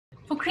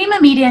For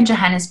Creamer Media in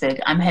Johannesburg,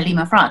 I'm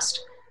Halima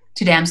Frost.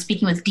 Today I'm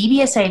speaking with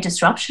DBSA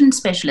Disruption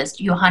Specialist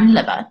Johan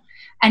Libber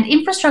and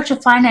Infrastructure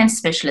Finance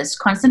Specialist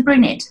Constant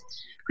Brunette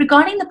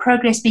regarding the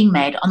progress being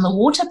made on the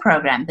water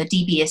program that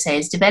DBSA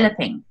is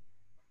developing.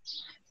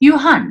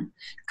 Johan,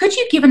 could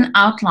you give an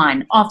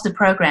outline of the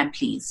program,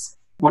 please?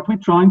 What we're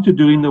trying to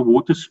do in the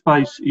water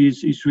space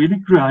is really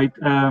create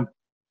a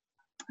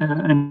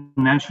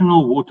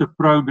national water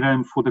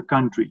program for the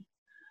country.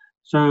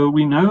 So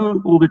we know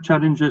all the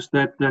challenges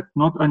that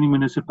not only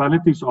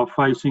municipalities are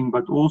facing,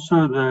 but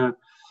also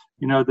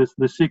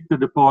the sector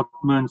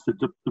departments,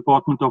 the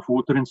Department of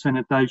Water and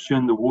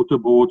Sanitation, the water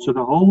board. So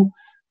the whole,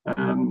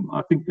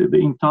 I think the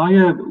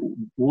entire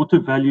water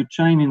value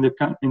chain in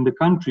the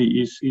country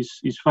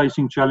is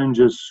facing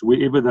challenges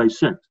wherever they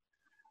sit.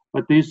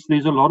 But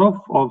there's a lot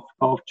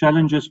of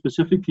challenges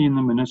specifically in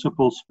the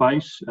municipal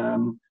space,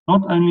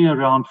 not only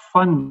around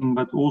funding,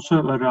 but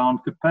also around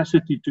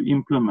capacity to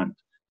implement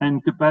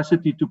and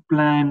capacity to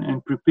plan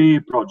and prepare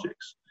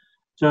projects.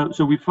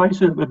 So we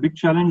face a big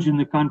challenge in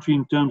the country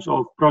in terms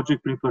of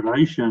project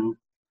preparation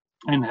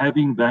and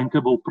having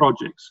bankable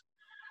projects.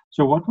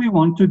 So what we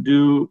want to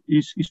do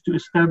is to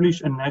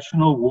establish a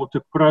national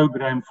water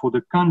program for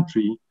the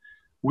country,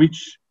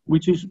 which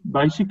is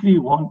basically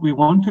we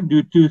want to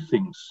do two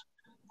things.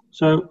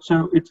 So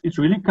it's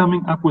really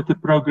coming up with a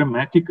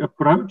programmatic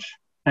approach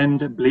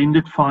and a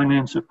blended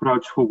finance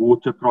approach for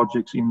water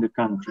projects in the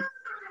country.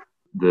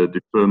 The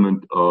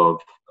deployment of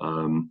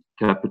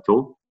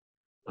capital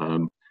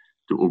to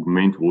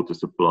augment water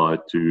supply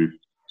to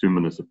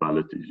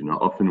municipalities.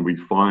 Often we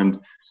find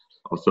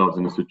ourselves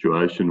in a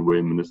situation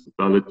where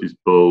municipalities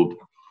build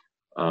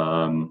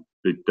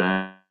big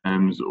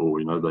dams, or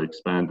they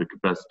expand the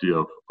capacity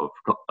of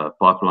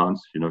pipelines,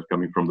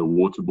 coming from the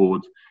water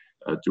board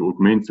to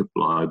augment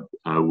supply,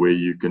 where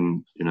you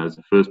can, as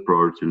a first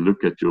priority,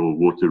 look at your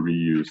water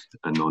reuse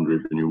and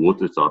non-revenue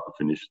water type of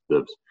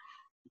initiatives.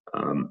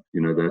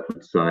 That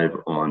would save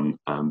on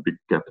big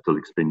capital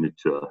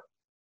expenditure.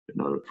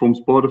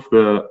 Forms part of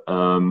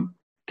the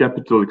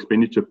capital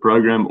expenditure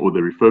program or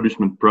the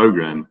refurbishment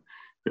program.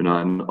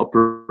 And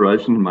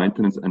operation,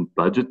 maintenance, and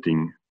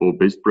budgeting for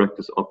best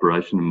practice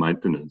operation and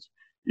maintenance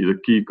is a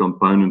key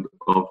component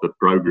of the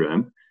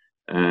program,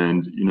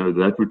 and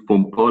that would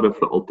form part of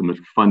the ultimate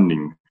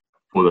funding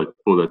for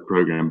that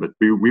program. But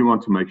we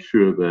want to make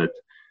sure that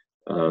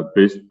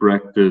best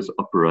practice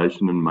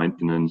operation and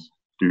maintenance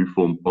do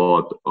form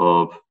part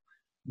of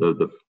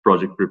the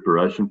project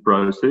preparation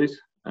process,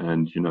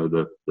 and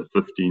the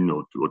 15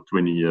 or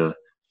 20-year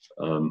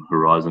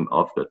horizon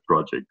of that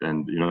project.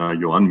 And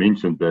Johan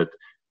mentioned that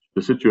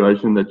the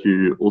situation that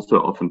you also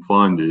often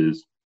find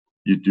is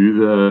you do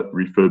the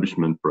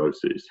refurbishment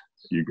process,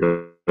 you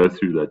go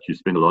through that, you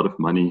spend a lot of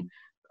money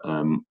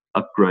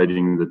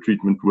upgrading the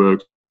treatment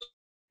works,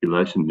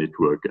 circulation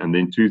network, and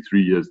then 2-3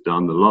 years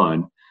down the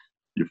line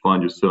you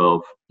find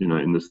yourself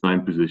in the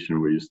same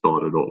position where you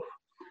started off,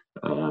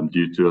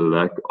 due to a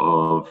lack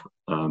of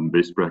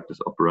best practice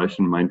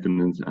operation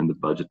maintenance and the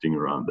budgeting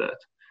around that.